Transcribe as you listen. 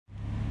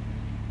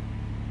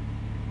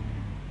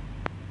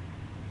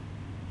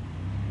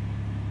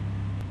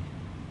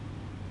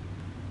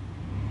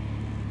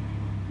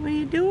What are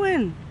you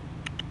doing?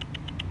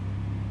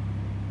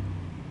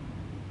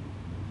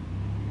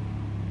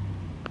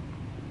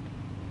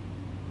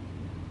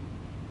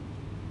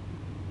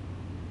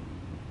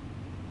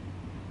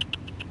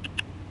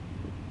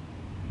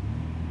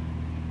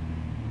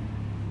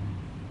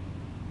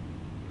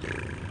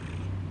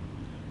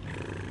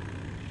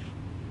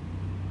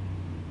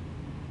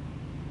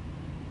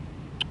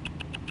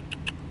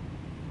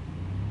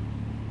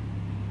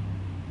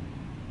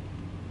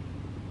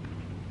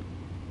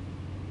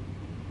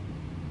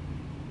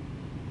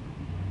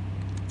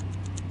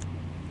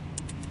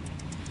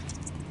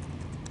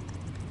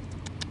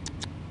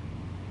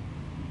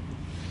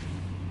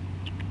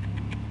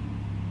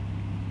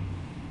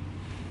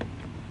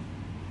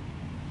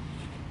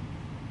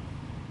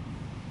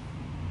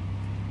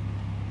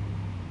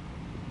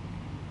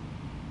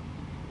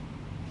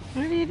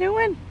 What are you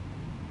doing?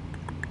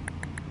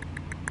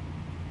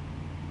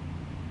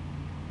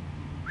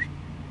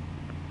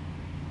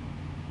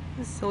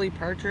 This silly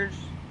partridge.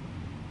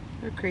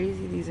 They're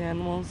crazy, these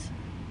animals.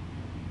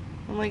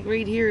 I'm like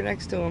right here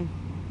next to him.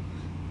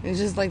 He's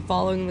just like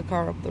following the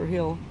car up the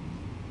hill.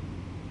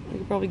 I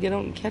could probably get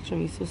out and catch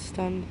him. He's so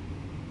stunned.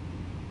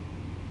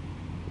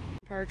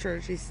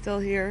 Partridge, he's still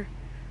here,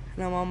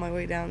 and I'm on my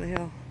way down the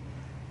hill.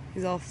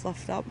 He's all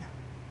fluffed up.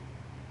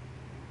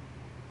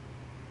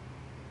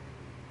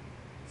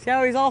 See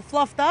how he's all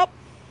fluffed up?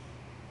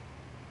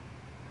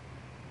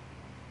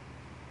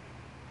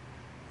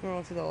 I don't know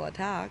if they'll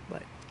attack,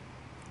 but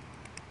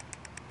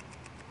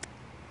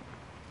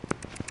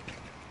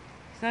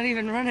he's not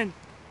even running.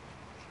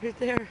 He's right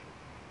there.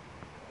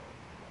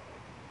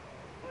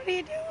 What are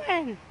you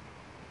doing?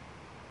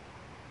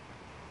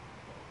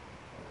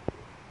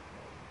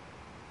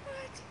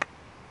 What?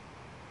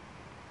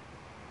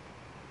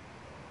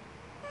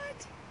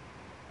 What?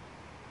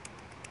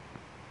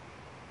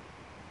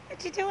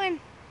 What you doing?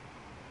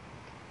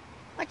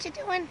 What you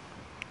doing?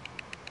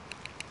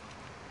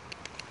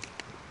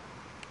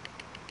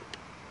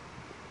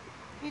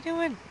 What you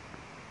doing?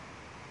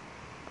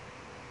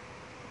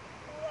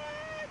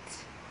 What?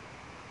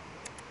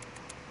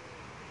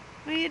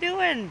 What are you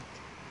doing?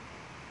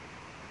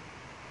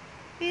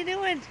 What are you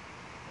doing?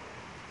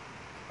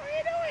 What are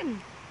you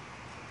doing?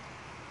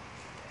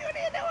 What are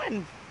you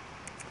doing?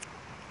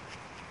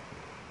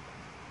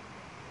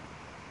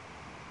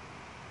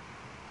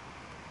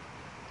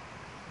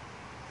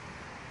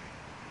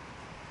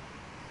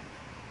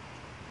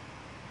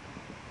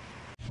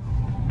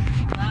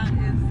 That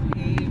is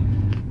a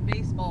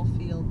baseball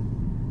field.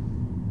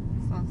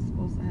 It's not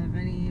supposed to have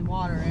any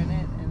water in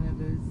it,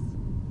 and it is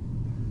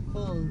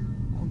full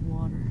of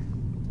water.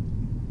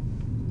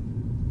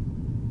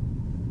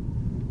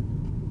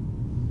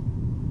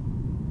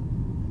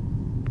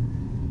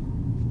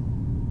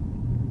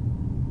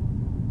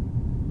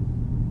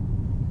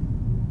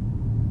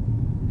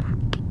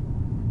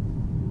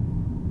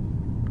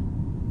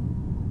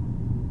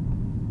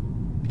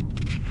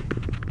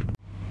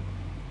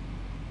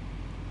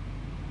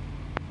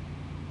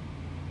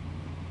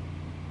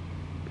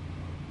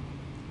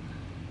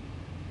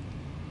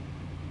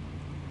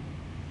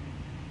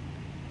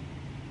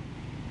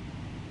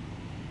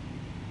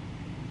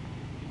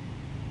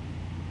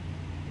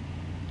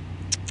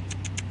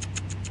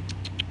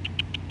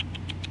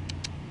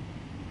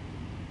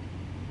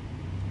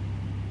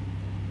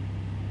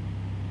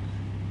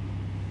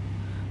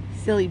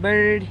 Silly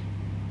bird.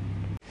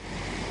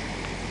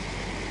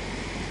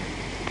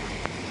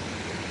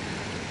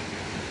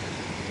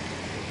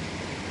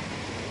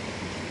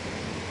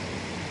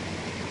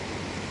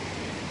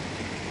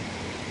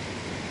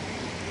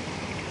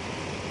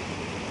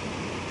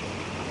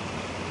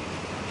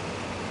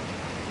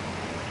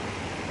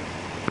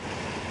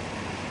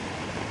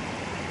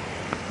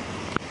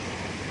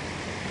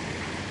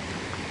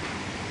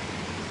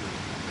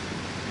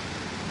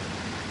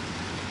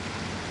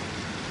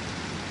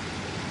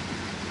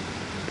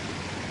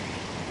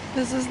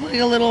 This is like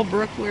a little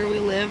brook where we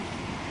live.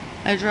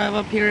 I drive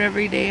up here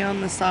every day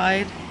on the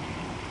side.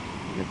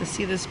 You get to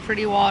see this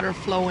pretty water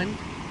flowing.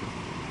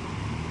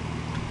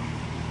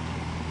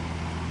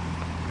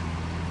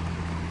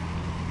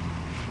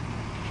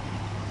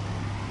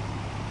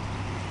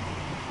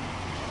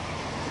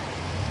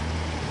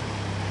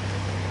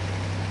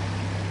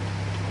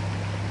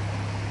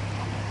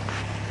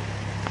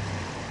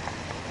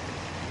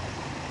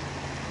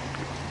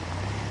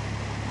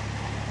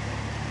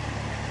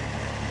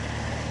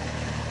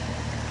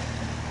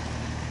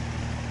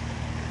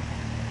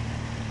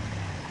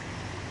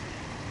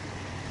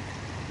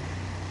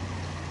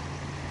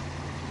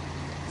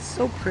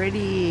 So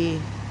pretty.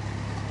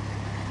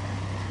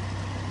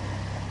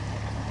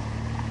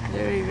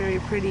 Very, very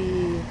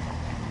pretty.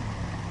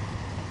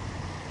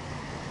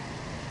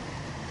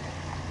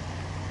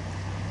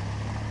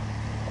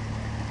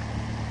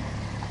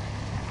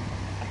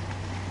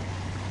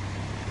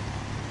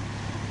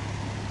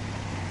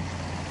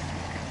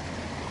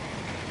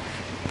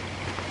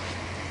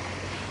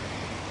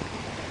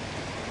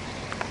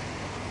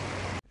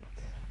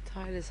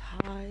 Tide is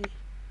high.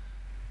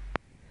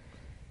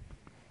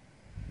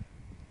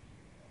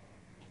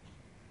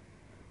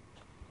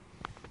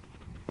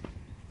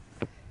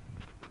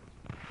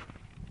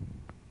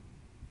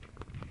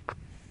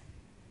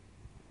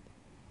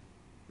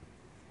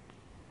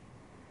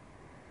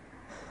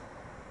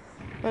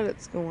 but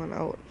it's going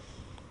out.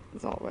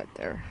 It's all wet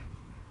there.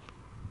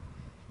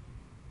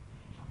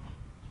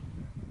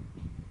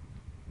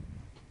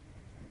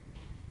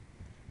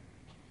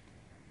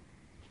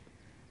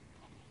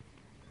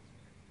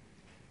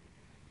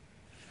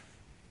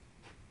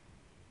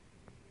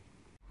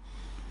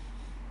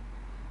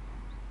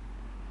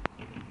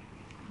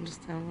 I'm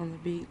just down on the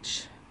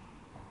beach.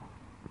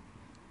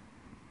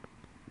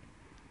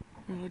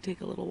 I'm gonna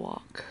take a little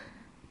walk.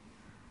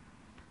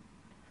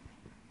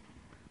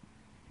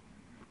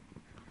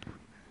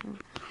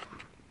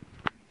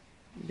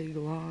 Big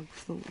log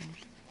flume.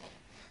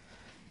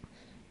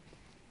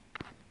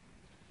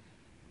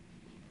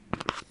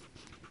 I'm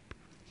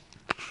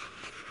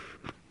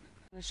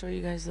gonna show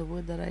you guys the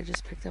wood that I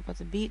just picked up at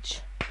the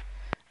beach.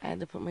 I had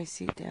to put my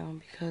seat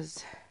down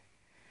because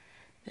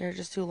they're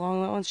just too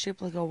long. That one's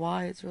shaped like a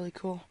Y. It's really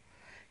cool.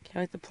 Can't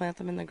wait to plant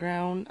them in the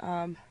ground.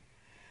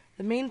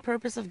 The main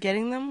purpose of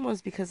getting them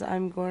was because I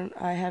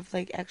have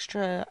like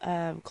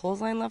extra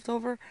clothesline left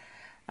over.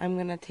 I'm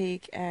gonna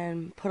take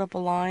and put up a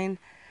line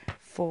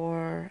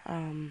for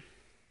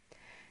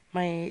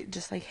my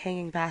just like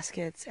hanging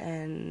baskets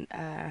and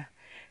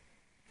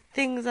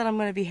things that I'm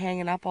gonna be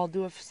hanging up. I'll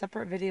do a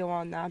separate video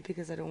on that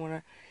because I don't want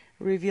to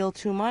reveal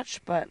too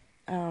much. But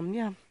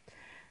yeah,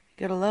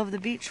 gotta love the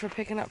beach for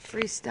picking up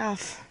free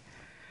stuff.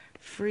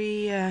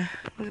 Free.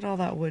 Look at all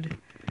that wood.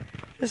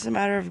 Just a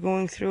matter of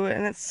going through it,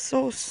 and it's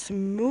so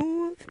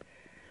smooth,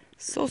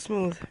 so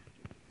smooth.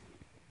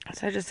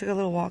 So I just took a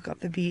little walk up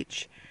the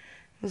beach.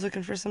 I was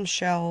looking for some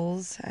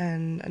shells,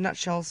 and not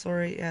shells,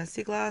 sorry,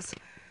 sea glass.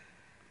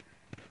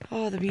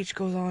 Oh, the beach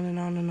goes on and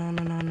on and on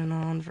and on and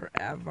on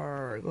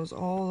forever. It goes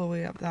all the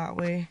way up that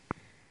way.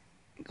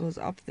 It goes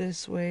up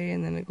this way,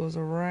 and then it goes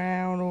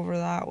around over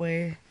that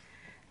way.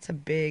 It's a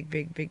big,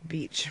 big, big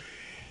beach.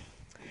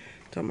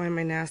 Don't mind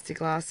my nasty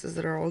glasses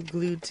that are all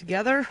glued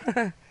together.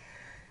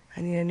 I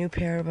need a new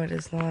pair, but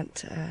it's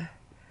not a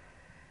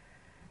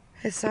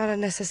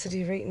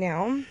necessity right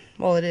now.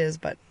 Well, it is,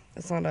 but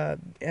it's not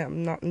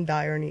I'm not in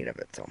dire need of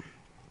it. So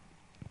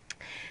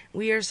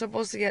we are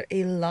supposed to get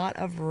a lot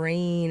of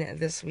rain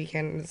this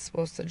weekend. It's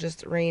supposed to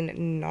just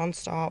rain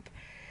nonstop.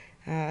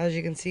 As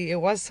you can see,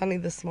 it was sunny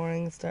this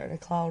morning. It's starting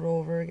to cloud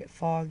over, get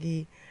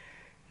foggy,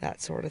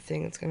 that sort of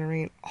thing. It's going to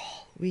rain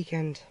all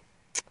weekend.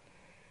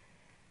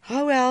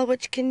 Oh well,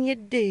 what can you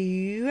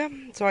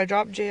do? So I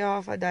dropped Jay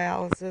off at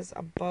dialysis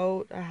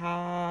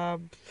about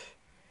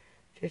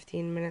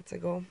 15 minutes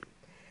ago.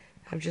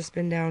 I've just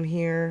been down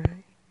here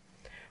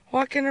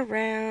walking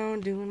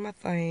around, doing my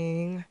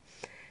thing.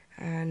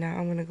 Now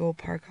I'm gonna go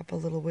park up a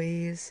little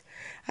ways.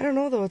 I don't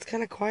know though, it's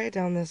kind of quiet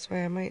down this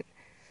way. I might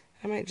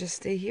just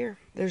stay here.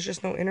 There's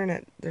just no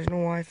internet. There's no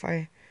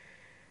Wi-Fi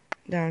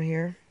down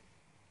here.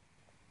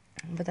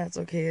 But that's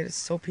okay, it is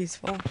so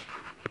peaceful.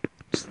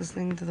 Just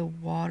listening to the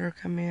water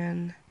come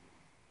in.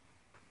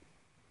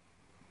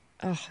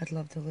 Oh, I'd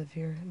love to live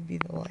here. It'd be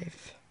the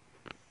life.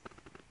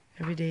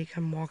 Every day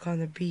come walk on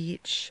the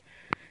beach.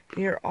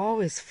 And you're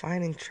always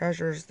finding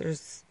treasures.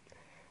 There's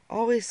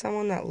always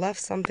someone that left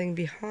something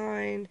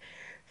behind.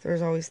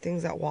 There's always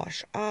things that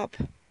wash up.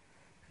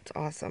 It's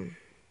awesome.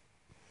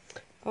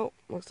 Oh,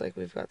 looks like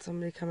we've got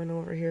somebody coming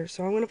over here.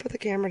 So I'm going to put the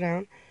camera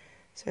down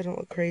so I don't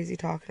look crazy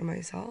talking to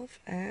myself.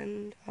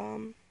 And,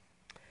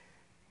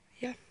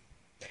 yeah.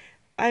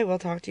 I will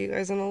talk to you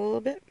guys in a little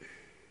bit.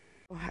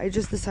 I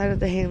just decided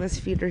to hang this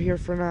feeder here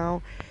for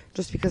now,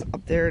 just because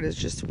up there it is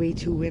just way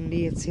too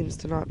windy. It seems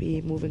to not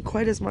be moving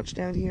quite as much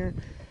down here.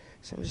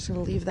 So I'm just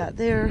going to leave that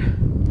there.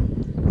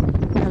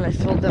 And I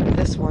filled up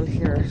this one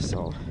here,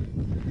 so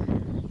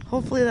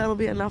hopefully that'll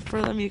be enough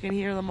for them. You can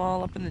hear them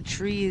all up in the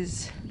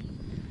trees.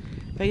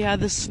 But yeah,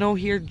 the snow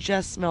here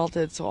just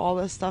melted, so all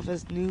this stuff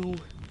is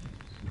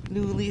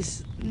newly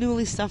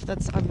stuff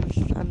that's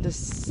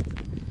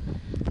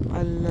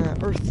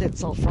unearthed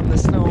itself from the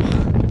snow.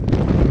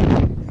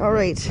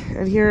 Alright,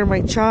 and here are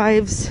my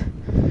chives.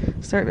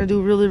 Starting to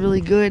do really,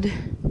 really good.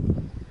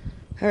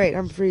 Alright,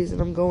 I'm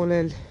freezing. I'm going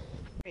in.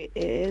 It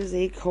is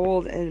a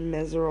cold and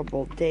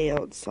miserable day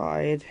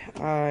outside.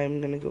 I'm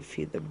going to go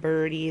feed the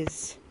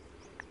birdies.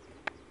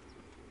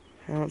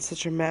 Oh, it's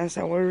such a mess.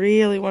 I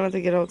really wanted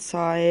to get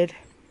outside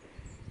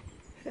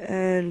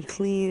and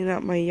clean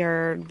up my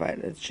yard, but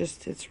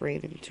it's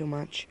raining too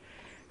much.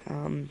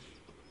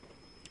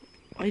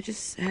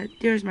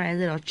 There's my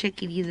little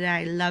chickadee that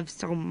I love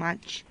so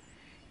much.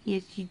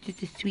 Yes, he's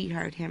just a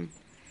sweetheart, him.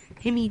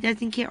 He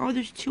doesn't care. Oh,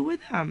 there's two of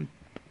them.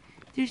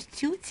 There's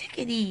two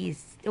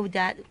chickadees. Oh,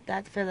 that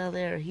fella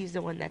there, he's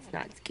the one that's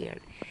not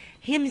scared.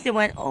 Him's the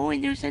one. Oh,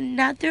 and there's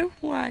another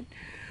one.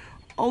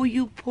 Oh,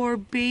 you poor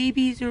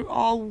babies are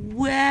all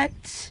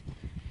wet.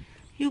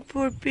 You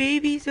poor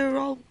babies are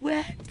all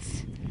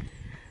wet.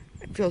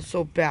 I feel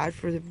so bad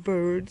for the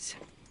birds.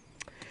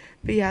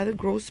 But yeah, the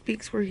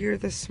grosbeaks were here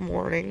this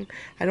morning.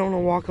 I don't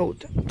want to walk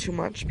out too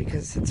much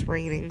because it's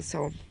raining,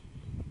 so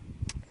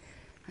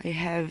I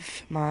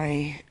have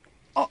my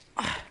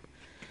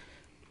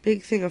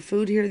big thing of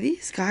food here.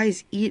 These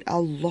guys eat a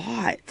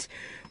lot.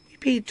 We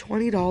paid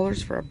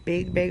 $20 for a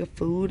big bag of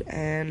food,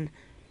 and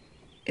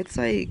It's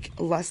like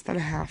less than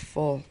half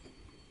full.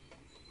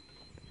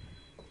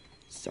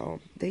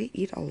 So they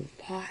eat a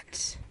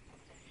lot.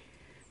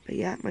 But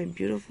yeah, my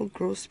beautiful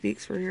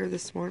grosbeaks were here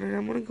this morning.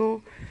 I'm gonna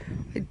go.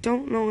 I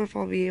don't know if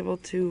I'll be able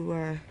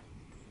to.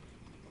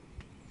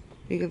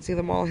 You can see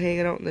them all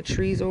hanging out in the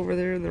trees over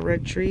there, in the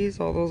red trees.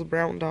 All those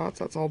brown dots,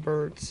 that's all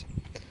birds.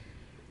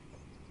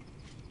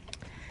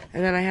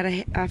 And then I had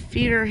a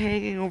feeder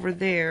hanging over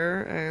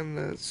there,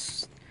 and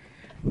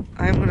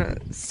I'm gonna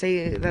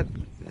say that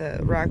the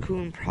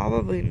raccoon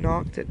probably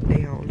knocked it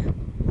down.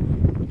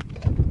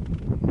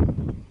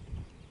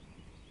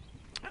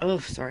 Oh,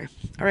 sorry.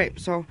 Alright,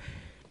 so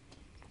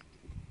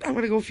I'm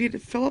gonna go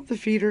fill up the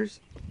feeders.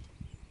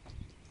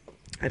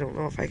 I don't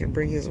know if I can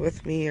bring his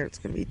with me or it's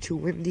gonna be too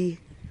windy.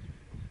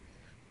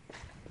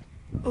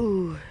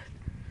 Ooh.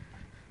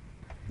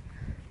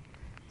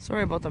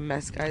 Sorry about the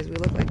mess, guys. We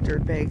look like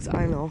dirt bags,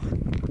 I know.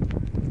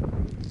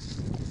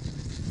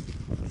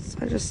 So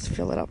I just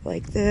fill it up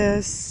like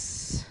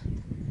this.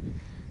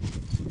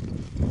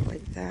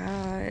 Like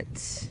that.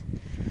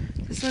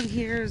 This one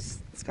here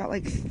it's got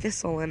like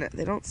thistle in it.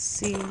 They don't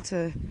seem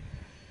to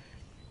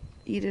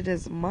eat it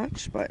as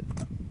much, but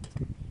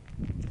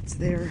it's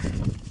there.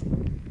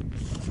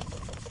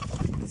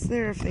 It's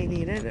there if they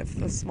need it, if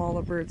the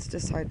smaller birds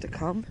decide to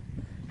come.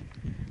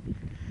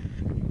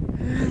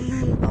 And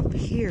then up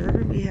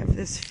here we have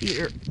this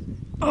feeder.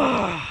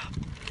 Ugh.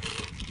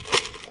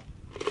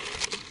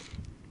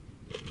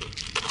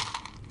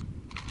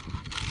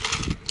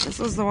 This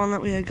was the one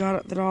that we had got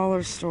at the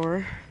dollar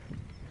store.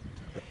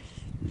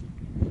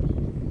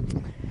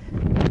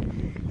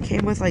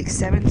 Came with like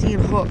 17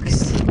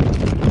 hooks.